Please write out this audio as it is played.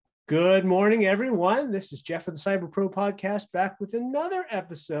Good morning, everyone. This is Jeff of the Cyber Pro podcast back with another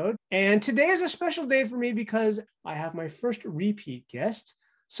episode. And today is a special day for me because I have my first repeat guest.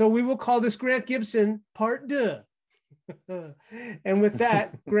 So we will call this Grant Gibson part deux. And with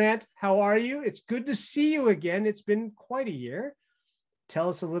that, Grant, how are you? It's good to see you again. It's been quite a year. Tell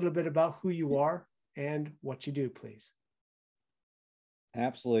us a little bit about who you are and what you do, please.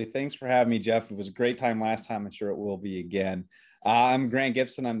 Absolutely. Thanks for having me, Jeff. It was a great time last time. I'm sure it will be again. I'm Grant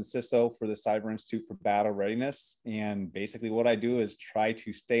Gibson. I'm the CISO for the Cyber Institute for Battle Readiness. And basically what I do is try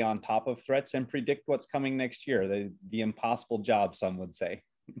to stay on top of threats and predict what's coming next year. The impossible job, some would say.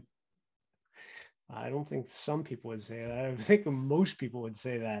 I don't think some people would say that. I think most people would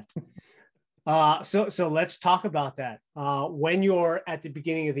say that. So let's talk about that. When you're at the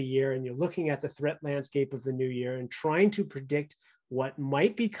beginning of the year and you're looking at the threat landscape of the new year and trying to predict what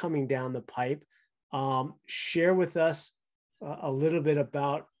might be coming down the pipe, share with us a little bit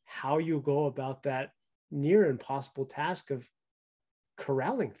about how you go about that near impossible task of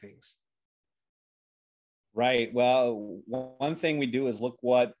corralling things. Right. Well, one thing we do is look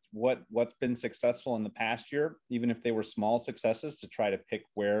what's been successful in the past year, even if they were small successes, to try to pick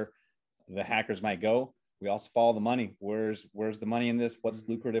where the hackers might go. We also follow the money. Where's the money in this? What's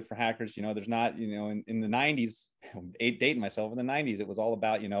lucrative for hackers? There's not, in the 90s, dating myself, in the 90s, it was all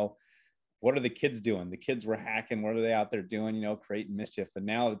about, what are the kids doing? The kids were hacking. What are they out there doing? Creating mischief. And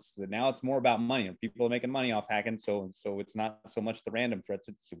now it's more about money. People are making money off hacking. So it's not so much the random threats.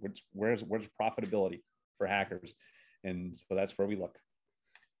 It's where's profitability for hackers, and so that's where we look.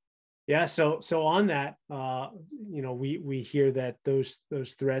 Yeah. So on that, we hear that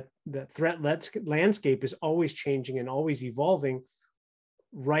that threat landscape is always changing and always evolving.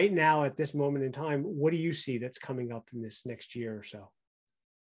 Right now, at this moment in time, what do you see that's coming up in this next year or so?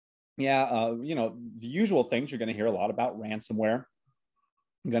 Yeah, the usual things. You're going to hear a lot about ransomware.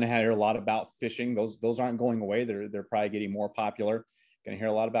 You're going to hear a lot about phishing. Those aren't going away. They're probably getting more popular. Going to hear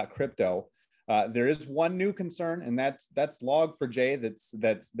a lot about crypto. There is one new concern, and that's Log4j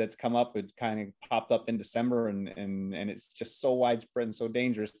that's come up. It kind of popped up in December, and it's just so widespread and so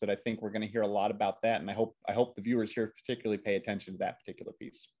dangerous that I think we're going to hear a lot about that. And I hope the viewers here particularly pay attention to that particular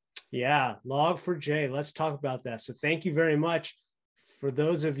piece. Yeah, Log4j. Let's talk about that. So thank you very much. For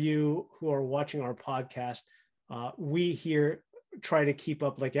those of you who are watching our podcast, we here try to keep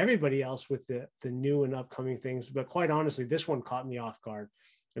up like everybody else with the new and upcoming things. But quite honestly, this one caught me off guard.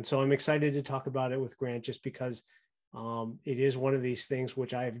 And so I'm excited to talk about it with Grant, just because it is one of these things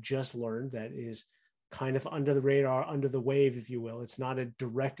which I have just learned that is kind of under the radar, under the wave, if you will. It's not a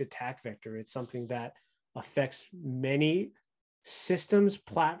direct attack vector. It's something that affects many systems,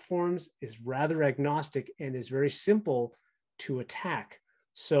 platforms, is rather agnostic, and is very simple to attack.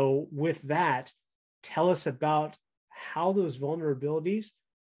 So with that, tell us about how those vulnerabilities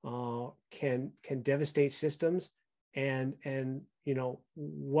can devastate systems, and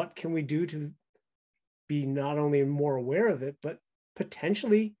what can we do to be not only more aware of it, but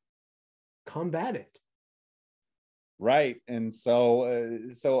potentially combat it. Right. And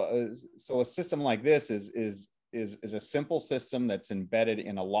so a system like this is a simple system that's embedded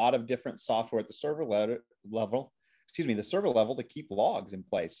in a lot of different software at the server level. The server level, to keep logs in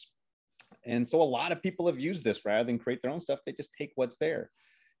place. And so a lot of people have used this rather than create their own stuff. They just take what's there.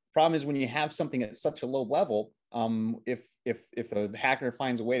 Problem is, when you have something at such a low level, if a hacker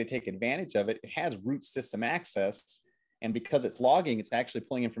finds a way to take advantage of it, it has root system access. And because it's logging, it's actually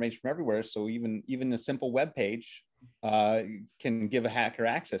pulling information from everywhere. So even a simple web page can give a hacker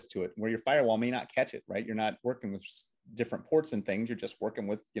access to it, where your firewall may not catch it, right? You're not working with different ports and things. You're just working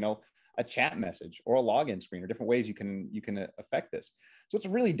with, a chat message or a login screen, or different ways you can affect this. So it's a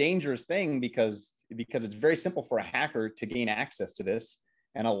really dangerous thing because it's very simple for a hacker to gain access to this.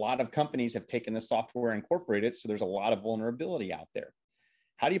 And a lot of companies have taken the software and incorporated it. So there's a lot of vulnerability out there.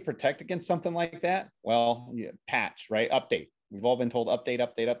 How do you protect against something like that? Well, patch, right? Update. We've all been told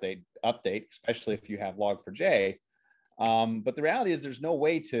update, especially if you have Log4j. But the reality is there's no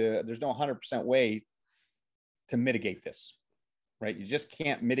 100% way to mitigate this. Right? You just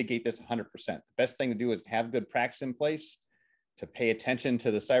can't mitigate this 100%. The best thing to do is to have good practice in place, to pay attention to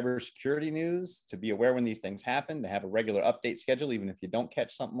the cybersecurity news, to be aware when these things happen, to have a regular update schedule, even if you don't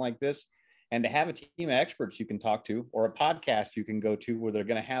catch something like this, and to have a team of experts you can talk to, or a podcast you can go to where they're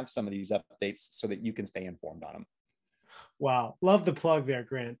going to have some of these updates so that you can stay informed on them. Wow. Love the plug there,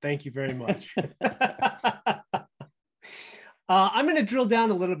 Grant. Thank you very much. I'm going to drill down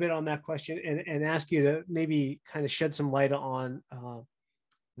a little bit on that question and ask you to maybe kind of shed some light on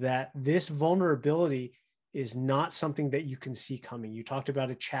that this vulnerability is not something that you can see coming. You talked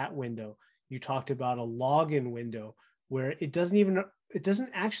about a chat window. You talked about a login window. where it doesn't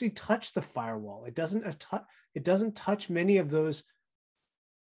actually touch the firewall. It doesn't touch many of those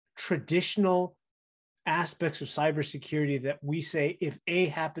traditional aspects of cybersecurity that we say, if A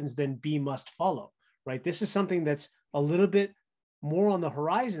happens, then B must follow, right? This is something that's a little bit more on the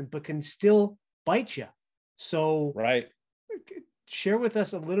horizon, but can still bite you. So right. Share with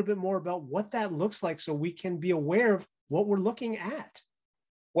us a little bit more about what that looks like so we can be aware of what we're looking at.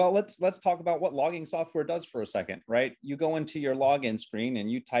 Well, let's talk about what logging software does for a second, right? You go into your login screen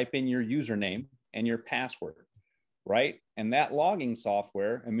and you type in your username and your password, right? And that logging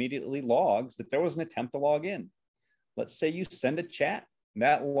software immediately logs that there was an attempt to log in. Let's say you send a chat.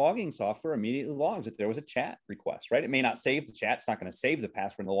 That logging software immediately logs that there was a chat request, right? It may not save the chat. It's not going to save the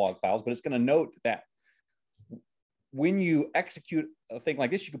password in the log files, but it's going to note that when you execute a thing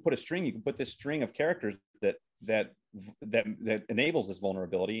like this, you can put this string of characters that enables this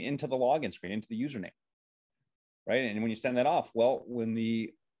vulnerability into the login screen, into the username, right? And when you send that off, well, when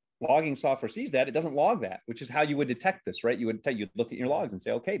the logging software sees that, it doesn't log that, which is how you would detect this, right? You'd look at your logs and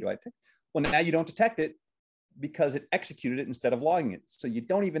say, okay, do I detect? Well, now you don't detect it because it executed it instead of logging it. So you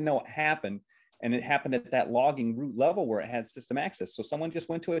don't even know what happened. And it happened at that logging root level where it had system access. So someone just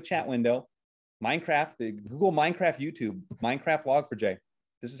went to a chat window, the Google Minecraft YouTube, Minecraft Log4j.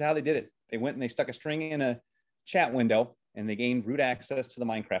 This is how they did it. They went and they stuck a string in a chat window and they gained root access to the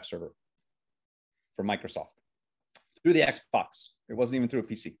Minecraft server for Microsoft through the Xbox. It wasn't even through a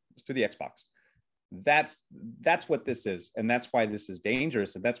PC. It was through the Xbox. That's what this is. And that's why this is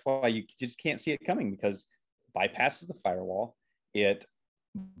dangerous. And that's why you just can't see it coming, because it bypasses the firewall. It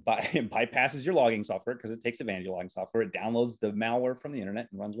bypasses your logging software because it takes advantage of logging software. It downloads the malware from the internet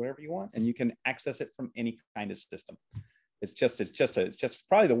and runs whatever you want, and you can access it from any kind of system. It's just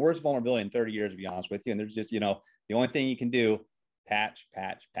probably the worst vulnerability in 30 years, to be honest with you. And there's just, the only thing you can do, patch.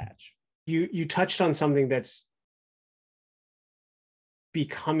 You touched on something that's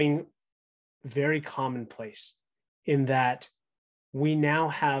becoming very commonplace, in that we now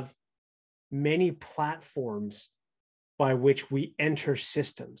have many platforms by which we enter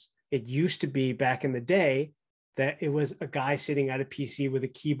systems. It used to be back in the day that it was a guy sitting at a PC with a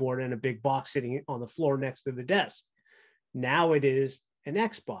keyboard and a big box sitting on the floor next to the desk. Now it is an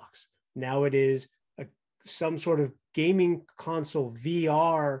Xbox. Now it is some sort of gaming console,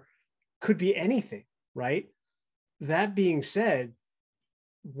 VR, could be anything, right? That being said,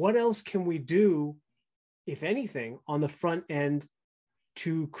 what else can we do, if anything, on the front end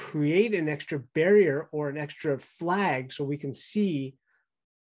to create an extra barrier or an extra flag so we can see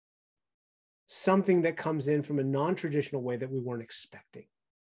something that comes in from a non-traditional way that we weren't expecting?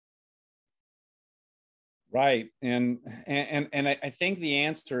 Right. And I think the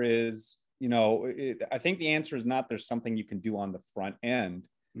answer is, I think the answer is not there's something you can do on the front end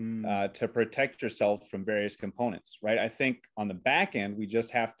to protect yourself from various components, right? I think on the back end, we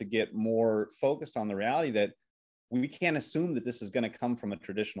just have to get more focused on the reality that we can't assume that this is going to come from a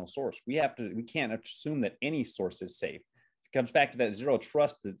traditional source. We can't assume that any source is safe. It comes back to that zero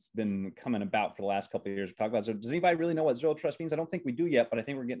trust that's been coming about for the last couple of years. We talk about. So does anybody really know what zero trust means? I don't think we do yet, but I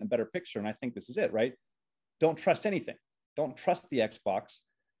think we're getting a better picture. And I think this is it, right? Don't trust anything. Don't trust the Xbox.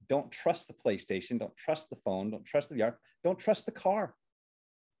 Don't trust the PlayStation. Don't trust the phone. Don't trust the VR. Don't trust the car.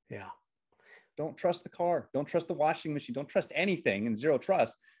 Yeah. Don't trust the car. Don't trust the washing machine. Don't trust anything in zero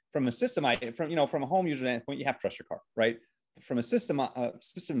trust. From a system, from a home user standpoint, you have to trust your car, right? From a system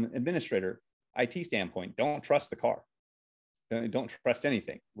administrator, IT standpoint, don't trust the car. Don't trust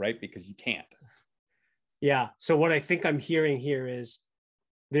anything, right? Because you can't. Yeah. So what I think I'm hearing here is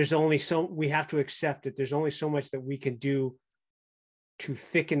we have to accept it. There's only so much that we can do to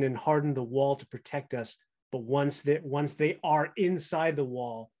thicken and harden the wall to protect us. But once they are inside the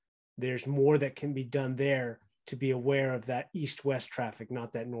wall, there's more that can be done there to be aware of that east-west traffic,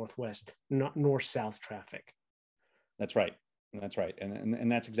 not that northwest, not north-south traffic. That's right.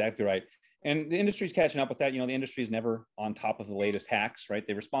 And that's exactly right. And the industry's catching up with that. The industry is never on top of the latest hacks, right?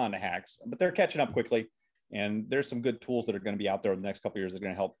 They respond to hacks, but they're catching up quickly. And there's some good tools that are going to be out there in the next couple of years that are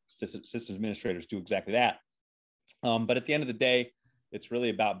going to help systems administrators do exactly that. But at the end of the day, it's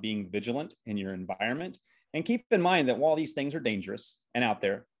really about being vigilant in your environment. And keep in mind that while these things are dangerous and out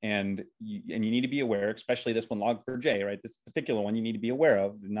there, and you need to be aware, especially this one, Log4j, right? This particular one you need to be aware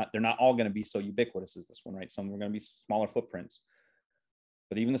of. They're not all going to be so ubiquitous as this one, right? Some are going to be smaller footprints.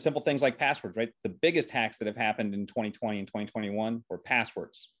 But even the simple things like passwords, right? The biggest hacks that have happened in 2020 and 2021 were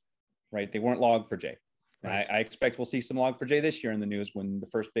passwords, right? They weren't Log4j. Right. I expect we'll see some Log4j this year in the news when the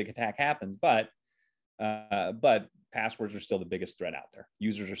first big attack happens, but passwords are still the biggest threat out there.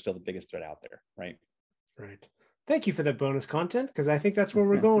 Users are still the biggest threat out there, right? Right. Thank you for that bonus content, because I think that's where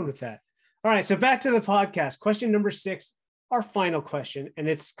we're going with that. All right. So back to the podcast. Question number 6, our final question, and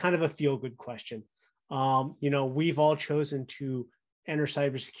it's kind of a feel-good question. We've all chosen to enter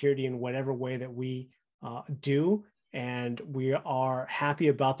cybersecurity in whatever way that we do, and we are happy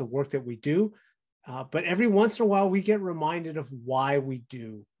about the work that we do. But every once in a while, we get reminded of why we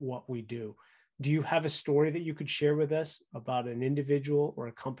do what we do. Do you have a story that you could share with us about an individual or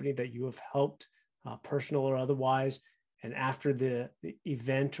a company that you have helped, personal or otherwise, and after the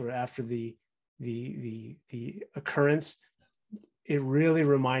event or after the occurrence, it really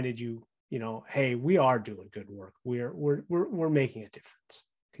reminded you, hey, we are doing good work. We're making a difference.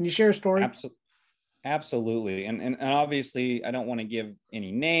 Can you share a story? Absolutely. And obviously, I don't want to give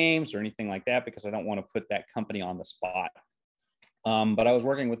any names or anything like that because I don't want to put that company on the spot. But I was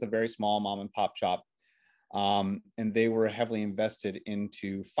working with a very small mom and pop shop, and they were heavily invested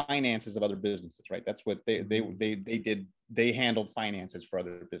into finances of other businesses, right? That's what they did. They handled finances for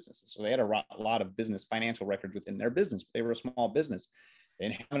other businesses. So they had a lot of business financial records within their business, but they were a small business. They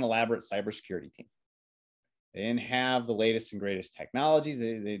didn't have an elaborate cybersecurity team. They didn't have the latest and greatest technologies.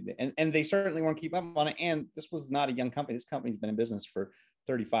 And they certainly weren't keeping up on it. And this was not a young company. This company's been in business for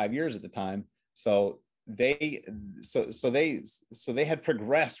 35 years at the time. So they had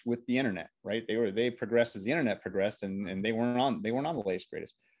progressed with the internet, right? They progressed as the internet progressed, and they weren't on the latest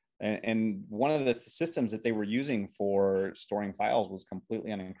greatest. And one of the systems that they were using for storing files was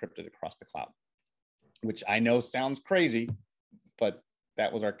completely unencrypted across the cloud, which I know sounds crazy, but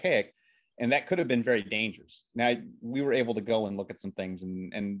that was archaic. And that could have been very dangerous. Now, we were able to go and look at some things,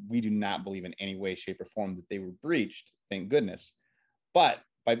 and we do not believe in any way, shape, or form that they were breached, thank goodness. But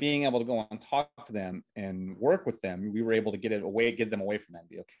by being able to go and talk to them and work with them, we were able to get them away from that.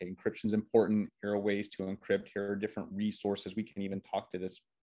 Be okay, encryption is important. Here are ways to encrypt. Here are different resources. We can even talk to this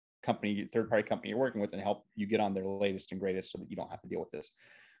company, third-party company you're working with, and help you get on their latest and greatest so that you don't have to deal with this.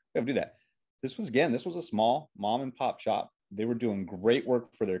 We have to do that. This was a small mom and pop shop. They were doing great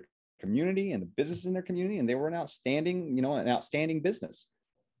work for their community and the business in their community, and they were an outstanding business.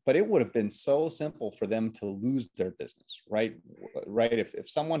 But it would have been so simple for them to lose their business, right? If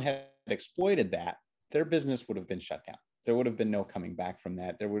someone had exploited that, their business would have been shut down. There would have been no coming back from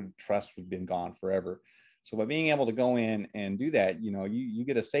that. Trust would have been gone forever. So by being able to go in and do that, you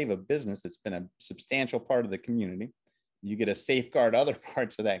get to save a business that's been a substantial part of the community. You get to safeguard other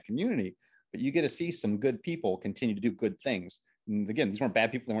parts of that community, but you get to see some good people continue to do good things. And again, these weren't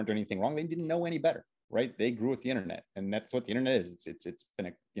bad people. They weren't doing anything wrong. They didn't know any better, right? They grew with the internet, and that's what the internet is. It's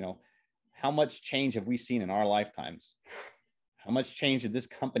been how much change have we seen in our lifetimes? How much change did this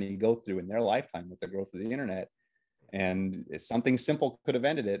company go through in their lifetime with the growth of the internet? And if something simple could have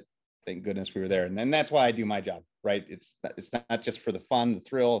ended it, thank goodness we were there. And then that's why I do my job, right? It's not just for the fun, the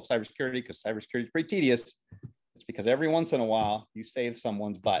thrill of cybersecurity, because cybersecurity is pretty tedious. It's because every once in a while you save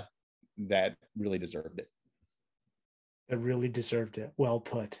someone's butt that really deserved it. That really deserved it. Well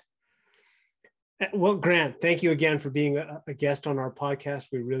put. Well, Grant, thank you again for being a guest on our podcast.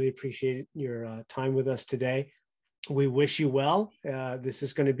 We really appreciate your time with us today. We wish you well. This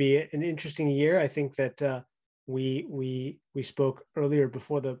is going to be an interesting year. I think that we spoke earlier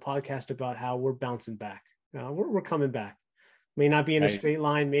before the podcast about how we're bouncing back. We're coming back. May not be in a straight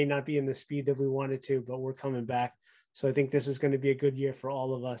line, may not be in the speed that we wanted to, but we're coming back. So I think this is going to be a good year for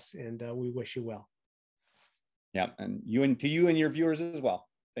all of us, and we wish you well. Yeah, and to you and your viewers as well.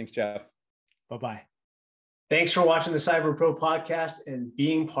 Thanks, Jeff. Bye-bye. Thanks for watching the Cyber Pro podcast and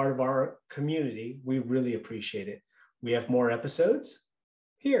being part of our community. We really appreciate it. We have more episodes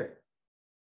here.